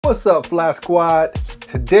What's up, Fly Squad?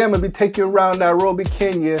 Today I'm going to be taking you around Nairobi,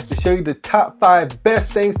 Kenya to show you the top 5 best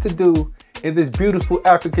things to do in this beautiful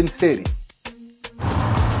African city.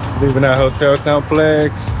 Leaving our hotel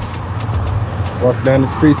complex, walk down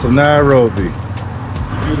the streets of Nairobi.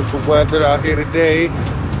 Beautiful weather out here today.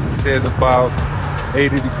 It says about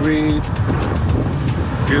 80 degrees.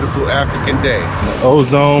 Beautiful African day. The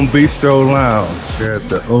Ozone Bistro Lounge. Here at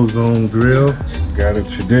the Ozone Grill. Got a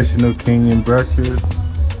traditional Kenyan breakfast.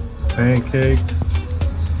 Pancakes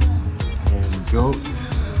and goat.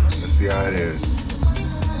 Let's see how it is.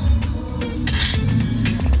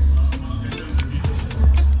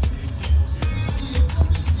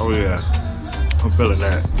 Oh yeah, I'm feeling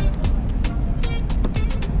that.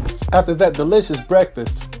 After that delicious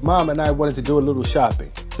breakfast, Mom and I wanted to do a little shopping.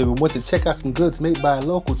 So we went to check out some goods made by a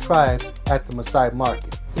local tribe at the Maasai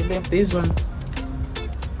market. This one.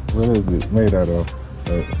 What is it made out of?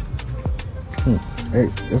 Hey,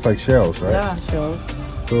 it's like shells, right? Yeah, shells.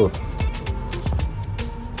 Cool.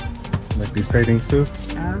 Make these paintings too?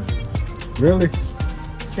 Yeah. Really?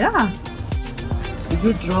 Yeah.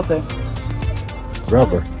 You do rubber.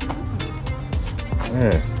 Rubber.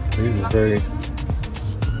 Man, these are very,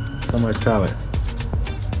 so much talent.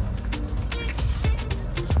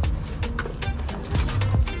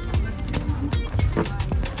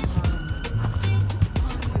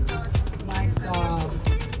 My God.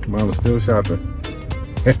 Mama's still shopping.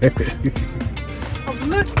 Oh,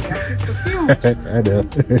 look, I'm confused. I know.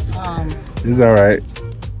 It's all right.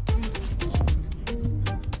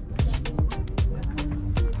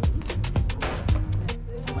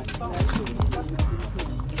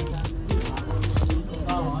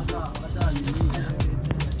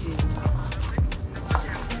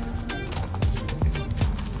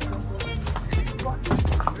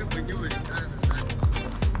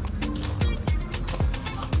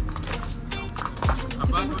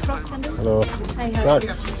 Hello.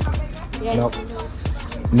 Ducks. Nope.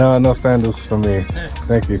 No sandals for me.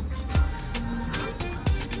 Thank you.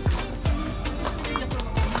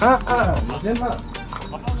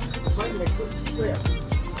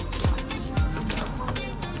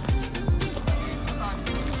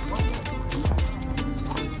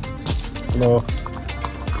 Hello. Hello.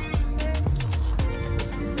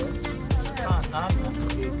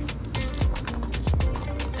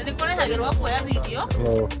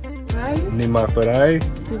 Ni mafarai,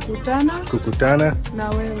 kukutana,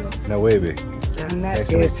 na wewe. And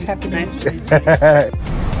that is happiness.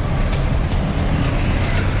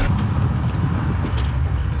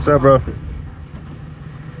 What's up, bro?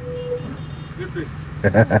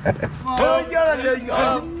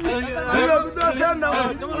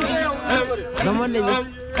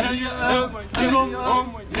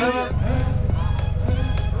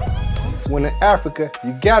 When in Africa,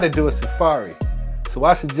 you gotta do a safari. So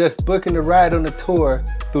I suggest booking a ride on a tour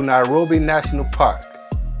through Nairobi National Park.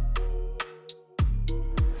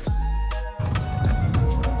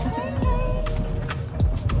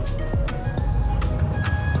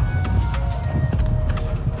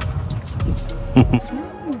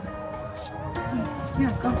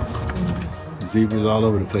 Zebras all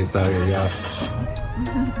over the place out here, y'all.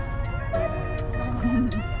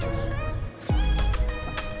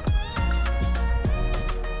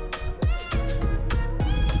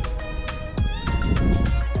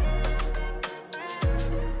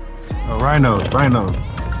 Oh, rhinos.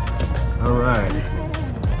 All right.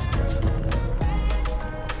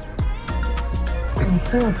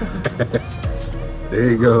 There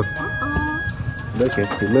you go.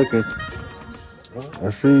 Keep looking.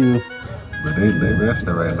 I see you. But they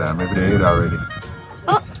resting right now. Maybe they ate already.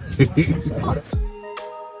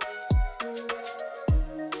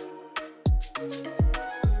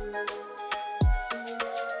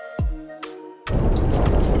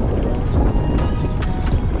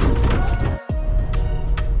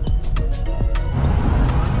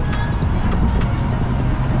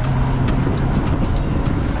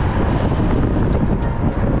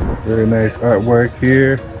 Very nice artwork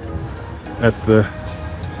here at the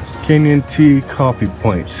Kenyan Tea Coffee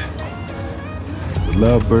Point. The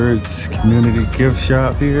Lovebirds Community Gift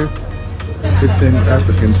Shop here. It's in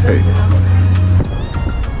African taste.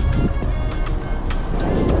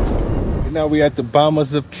 Now we're at the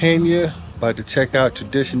Bomas of Kenya. About to check out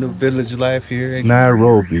traditional village life here in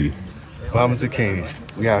Nairobi. Bomas of Kenya.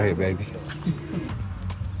 We out here, baby.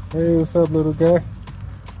 Hey, what's up, little guy?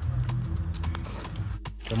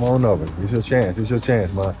 Come on over. It's your chance. It's your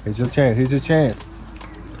chance, Ma. It's your chance. Here's your chance.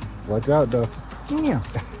 Watch out, though. Yeah.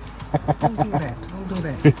 Don't do that. Don't do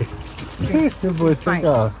that. Okay. Good boy, take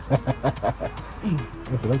off.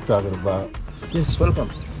 That's what I'm talking about. Yes, welcome.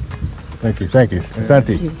 Thank you, thank you.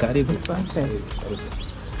 Asante. Karibu.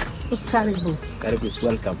 What's Karibu? Karibu is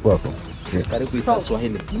welcome. Welcome. Yeah. Karibu is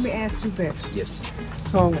Swahili. Let me ask you this. Yes.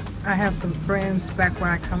 So I have some friends back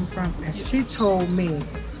where I come from, and she told me,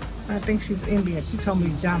 I think she's Indian, she told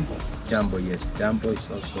me Jambo. Jambo, yes. Jambo is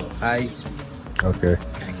also hi. Okay.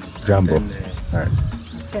 Jambo. Then, All right.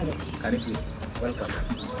 Okay. Karibu is welcome.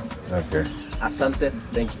 Okay. Asante,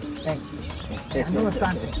 thank you. Thank you. I know it's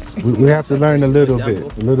not it. We have to learn a little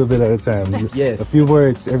bit at a time. Yes. A few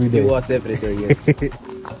words every day. Few words every day, yes.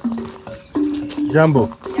 Jambo.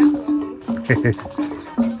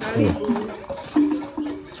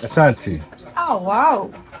 Asante. Oh,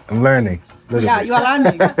 wow. I'm learning. Little Yeah, bit. you are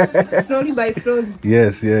learning. Slowly by slowly.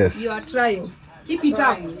 Yes, yes. You are trying. Keep it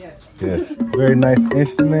up. Yes. Very nice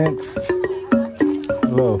instruments.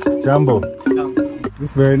 Hello, Jambo.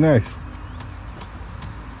 It's very nice.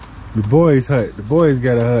 The boys' hut. The boys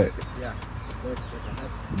got a hut. Yeah.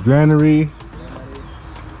 Granary.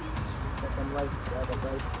 Second wife, the other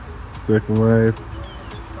wife, Second wife.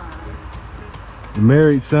 The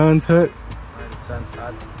married son's hut. my son's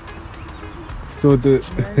hut. So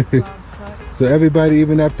so everybody,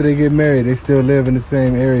 even after they get married, they still live in the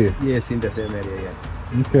same area. Yes, in the same area,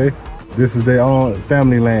 yeah. Okay. This is their own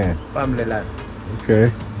family land. Family land. Okay.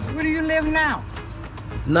 Where do you live now?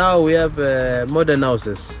 Now we have modern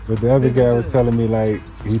houses. But the other guy was telling me like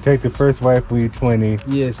he take the first wife when he's 20.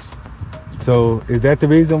 Yes. So is that the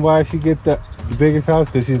reason why she get the biggest house?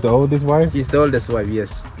 Because she's the oldest wife? He's the oldest wife,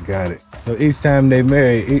 yes. Got it. So each time they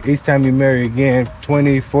marry, each time you marry again,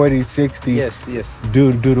 20, 40, 60. Yes, yes.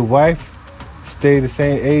 Do the wife stay the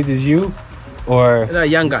same age as you? Or No,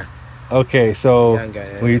 younger. okay, so Younger,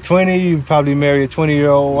 yeah. when you're 20, you probably marry a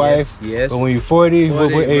 20-year-old wife. Yes, yes. But when you're 40,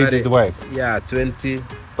 what 40, age marry- is the wife? Yeah, 20.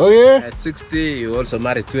 Oh yeah? At 60, you also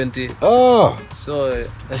marry 20. Oh, So,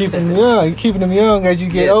 keeping them young. You're keeping them young as you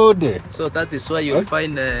get Yes. older. so that is why you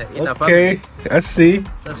find in a family. Okay, I see.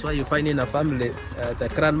 That's why you find in a family the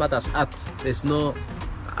grandmother's hut. There's no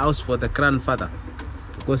house for the grandfather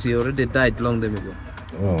because he already died long time ago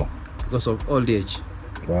Oh, because of old age.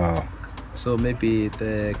 wow. So maybe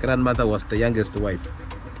the grandmother was the youngest wife.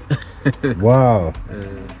 Wow.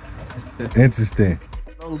 Interesting.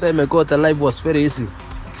 Long time ago, the life was very easy.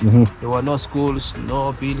 Mm-hmm. There were no schools,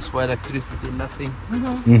 no bills for electricity, nothing.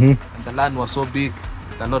 Mm-hmm. And the land was so big,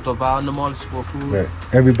 a lot of animals for food. Right.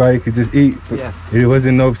 Everybody could just eat. Yes. It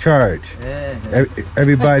wasn't no charge. Yeah,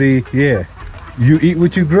 Everybody, yeah. You eat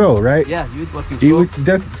what you grow, right? yeah, you eat what you Eat grow. what,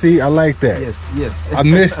 that's, see, I like that. Yes,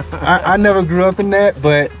 yes. I never grew up in that,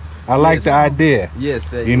 but I like Yes. the idea. Yes,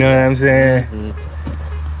 there You know what I'm saying?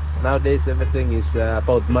 Nowadays, everything is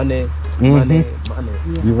about money, Mhm. money,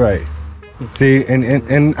 money. You're right. See,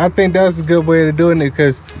 and I think that's a good way of doing it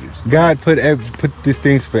because God put these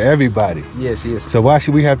things for everybody. Yes, yes. So why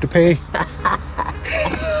should we have to pay?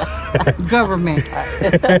 Government.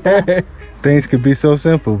 Things could be so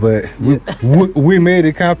simple, but we made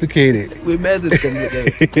it complicated. We made it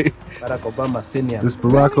complicated. Barack Obama Senior. This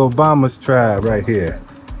Barack Obama's tribe right here.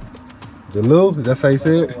 The Lu, that's how you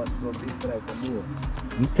say it? Was from this tribe, from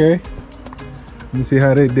Luo. Okay. Let me see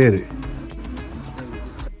how they did it.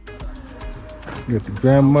 You got the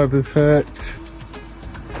grandmother's hut.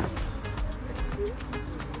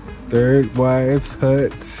 Third wife's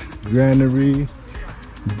hut. Granary.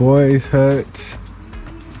 Boy's hut.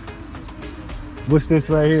 What's this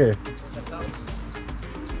right here?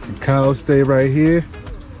 Some cows stay right here.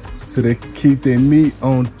 So they can keep their meat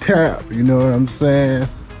on tap. You know what I'm saying?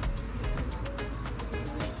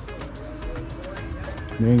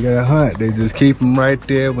 They ain't gotta hunt. They just keep them right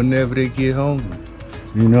there whenever they get hungry.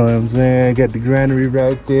 You know what I'm saying? Got the granary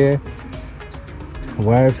right there.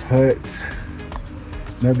 Wife's hut.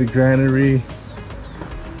 Another granary.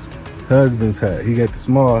 Husband's hut. He got the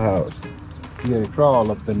small house. He got to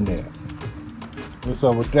crawl up in there. What's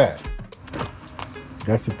up with that?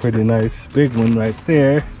 That's a pretty nice big one right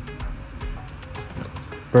there.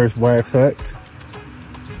 First wife's hut.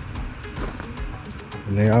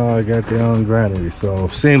 And they all got their own granary. So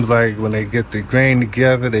it seems like when they get the grain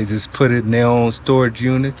together, they just put it in their own storage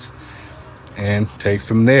units and take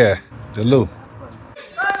from there. The Lu.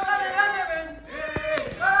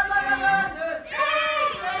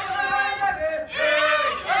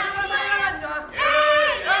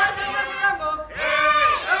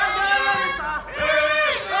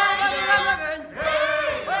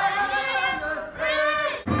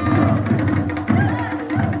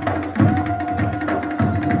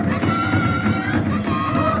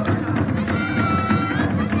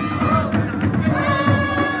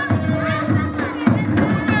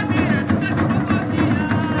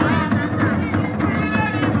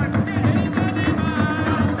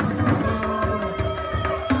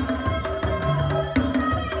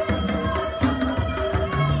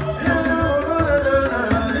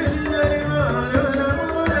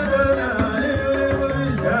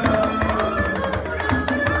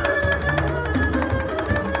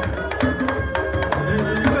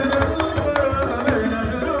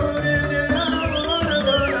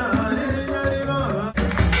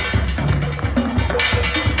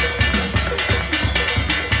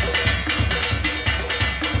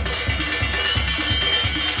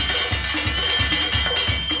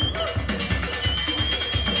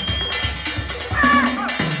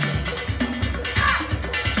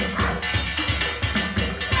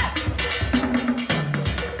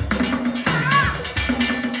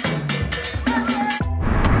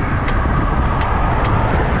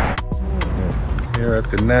 We're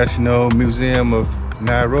at the National Museum of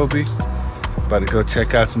Nairobi. About to go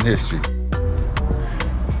check out some history.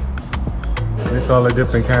 It's all the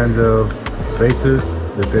different kinds of vases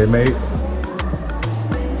that they made.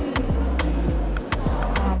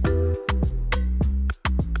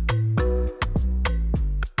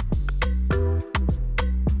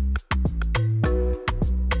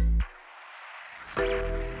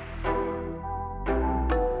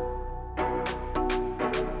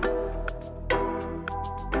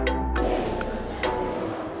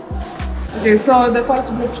 Okay, so the first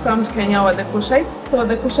group to come to Kenya were the Kushites. So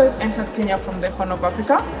the Kushites entered Kenya from the Horn of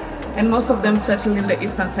Africa, and most of them settled in the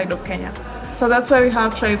eastern side of Kenya. So that's why we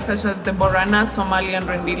have tribes such as the Borana, Somali, and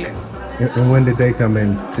Rendile. And when did they come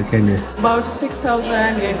into Kenya? About 6,000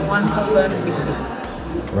 and 1,000 BC.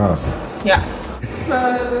 Wow. Yeah.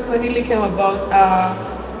 So the Swahili came about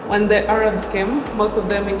when the Arabs came. Most of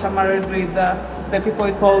them intermarried with the people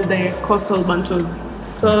we call the coastal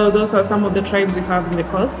Bantus. So those are some of the tribes we have in the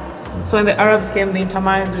coast. So when the Arabs came, they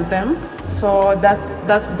intermarried with them. So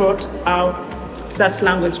that brought out that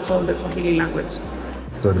language called the Swahili language.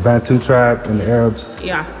 So the Bantu tribe and the Arabs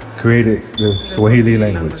created the Swahili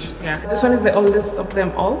language. Yeah. This one is the oldest of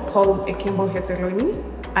them all, called Ekimbo Heseloni,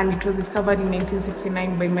 and it was discovered in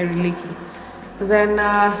 1969 by Mary Leakey. Then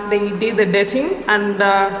they did the dating and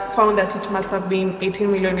found that it must have been 18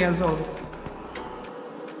 million years old.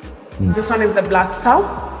 This one is the Black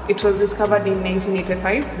Skull. It was discovered in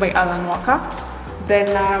 1985 by Alan Walker. Then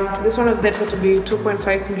this one was dated to be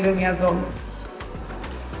 2.5 million years old.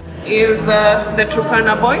 Is the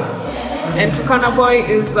Turkana boy. And Turkana boy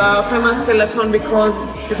is a famous skeleton because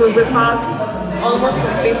it was the first almost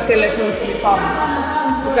complete skeleton to be found.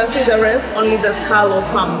 You can see the rest, only the skull was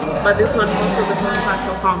found, but this one most of the parts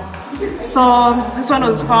were found. So this one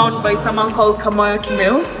was found by someone called Kamoyo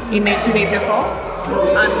Kimeu in 1984.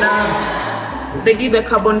 And they did the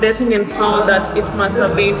carbon dating and found that it must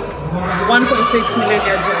have been 1.6 million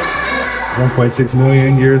years old. 1.6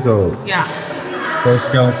 million years old. Yeah.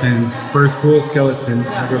 First full skeleton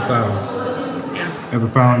ever found. Yeah. Ever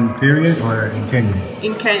found, period, or in Kenya?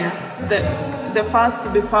 In Kenya. The first to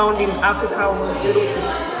be found in Africa was Lucy.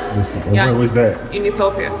 Where was that? In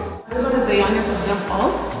Ethiopia. This one is the youngest of them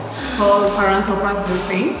all, called Paranthropus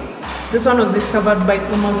brucei. This one was discovered by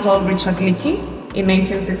someone called Richard Leakey in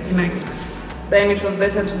 1969. Then it was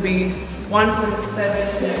dated to be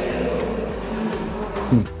 1.7 million years old.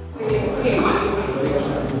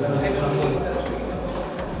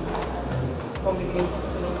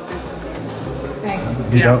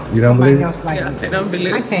 You don't believe it? I don't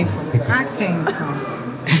believe it.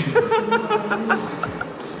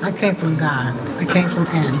 I came from God. I came from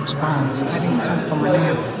animals, bones. I didn't come from an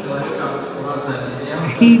animal.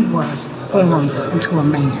 He was formed into a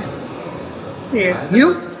man. Yeah.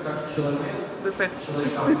 You?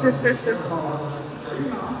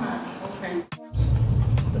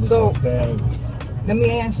 So, let me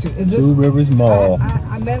ask you, is this... Two Rivers Mall.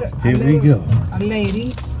 I met a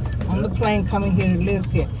lady on the plane coming here that lives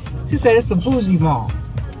here. She said it's a bougie mall.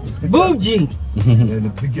 Bougie! They're the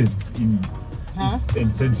biggest in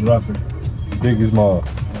Central Africa. Biggest mall.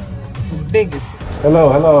 The biggest.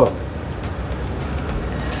 Hello.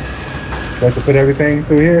 Got to put everything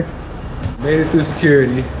through here? Made it through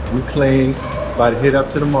security. We clean. About to hit up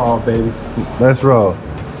to the mall, baby. Let's roll.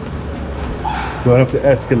 Going up the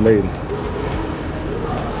escalator.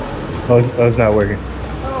 Oh, it's not working.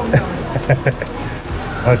 Oh,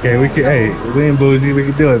 no. Okay, we ain't bougie, we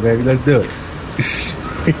can do it, baby. Let's do it.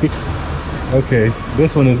 Okay,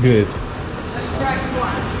 this one is good. Let's try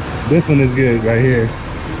one. This one is good right here.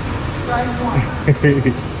 Try one.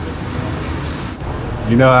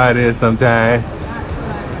 You know how it is sometimes.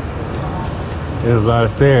 There's a lot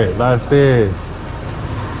of stairs.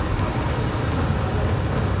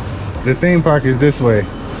 The theme park is this way.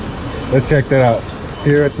 Let's check that out.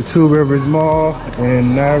 Here at the Two Rivers Mall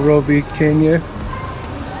in Nairobi, Kenya.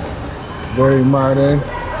 Very modern.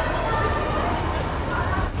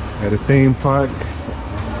 At a theme park,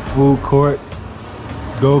 food court,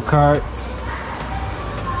 go-karts,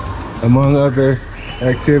 among other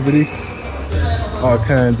activities. All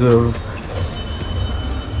kinds of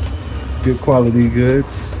good quality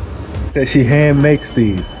goods. That she hand makes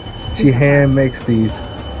these. She hand makes these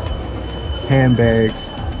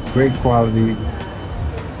handbags. Great quality.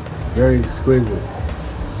 Very exquisite.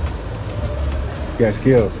 She got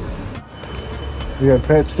skills. We got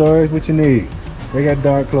pet stores. What you need? They got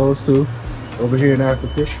dog clothes too. Over here in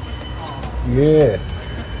Africa. Yeah.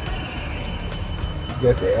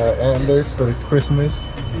 Got the antlers for the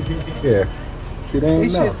Christmas. Yeah. See, they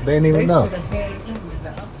ain't know. They didn't even know.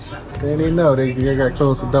 They didn't even know they got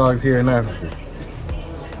clothes for dogs here in Africa.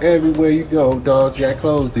 everywhere you go, dogs got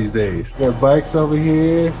clothes these days. Got bikes over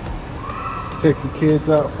here. Take the kids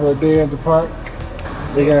out for a day at the park.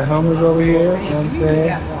 They got Hummers over here, you know what I'm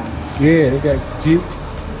saying? Yeah, they got Jeeps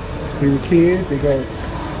for the kids. They got,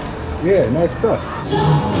 yeah, nice stuff.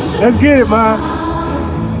 Let's get it, man.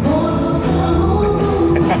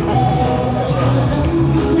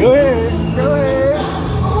 Go ahead, go ahead.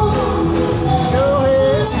 Go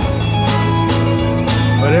ahead.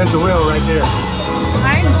 Oh, there's the wheel right there.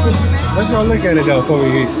 Let's go look at it though before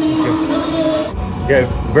we eat.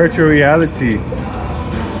 Got virtual reality,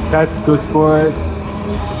 tactical sports,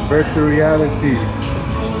 virtual reality.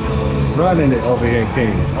 Running it over here in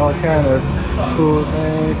Kenya. All kind of cool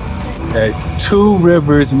things. At Two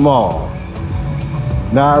Rivers Mall,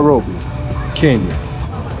 Nairobi, Kenya.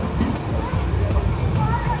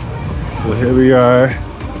 So here we are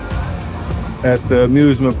at the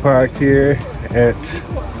amusement park here at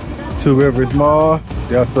Two Rivers Mall.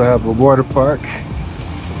 They also have a water park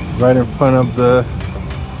right in front of the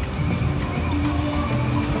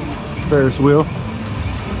Ferris wheel.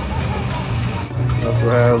 Also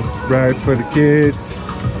have rides for the kids.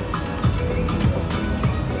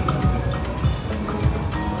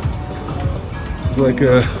 It's like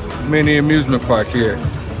a mini amusement park here.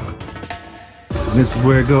 And this is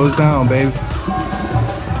where it goes down, baby.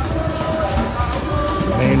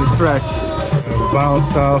 Main attraction.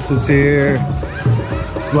 Bounce houses here.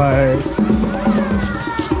 Slide.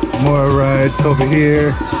 More rides over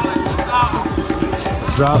here.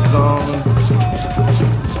 Drop zone.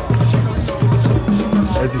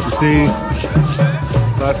 As you can see,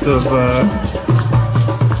 lots of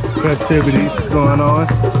festivities going on.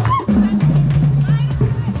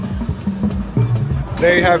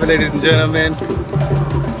 There you have it, ladies and gentlemen.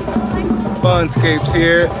 Funscapes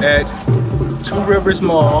here at Two Rivers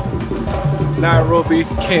Mall, Nairobi,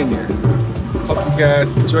 Kenya. Hope you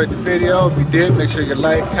guys enjoyed the video. If you did, make sure you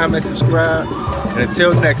like, comment, subscribe, and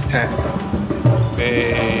until next time,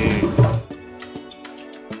 peace.